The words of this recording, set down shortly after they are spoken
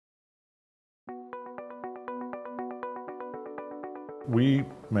We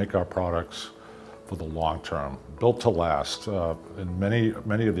make our products for the long term, built to last. In many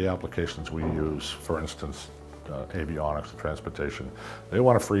of the applications we use, for instance, avionics and transportation, they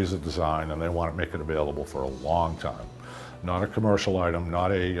want to freeze the design and they want to make it available for a long time. Not a commercial item,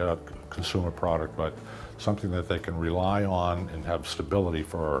 not a consumer product, but something that they can rely on and have stability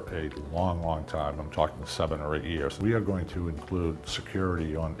for a long, long time. I'm talking 7 or 8 years. We are going to include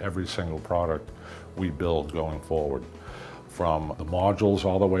security on every single product we build going forward, from the modules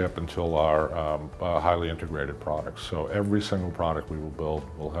all the way up until our highly integrated products. So every single product we will build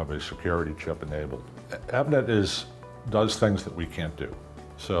will have a security chip enabled. Avnet does things that we can't do.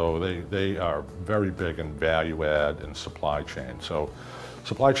 So they are very big in value add and supply chain. So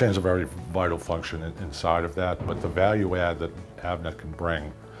supply chain is a very vital function inside of that, but the value add that Avnet can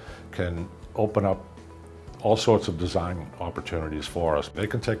bring can open up all sorts of design opportunities for us. They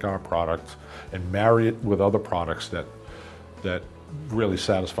can take our product and marry it with other products that really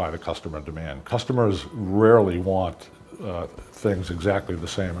satisfy the customer demand. Customers rarely want things exactly the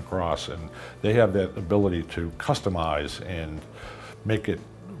same across, and they have that ability to customize and make it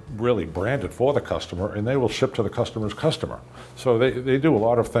really branded for the customer, and they will ship to the customer's customer. So they do a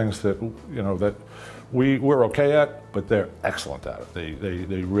lot of things that, you know, that we're okay at, but they're excellent at it.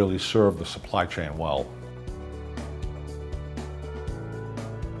 They really serve the supply chain well.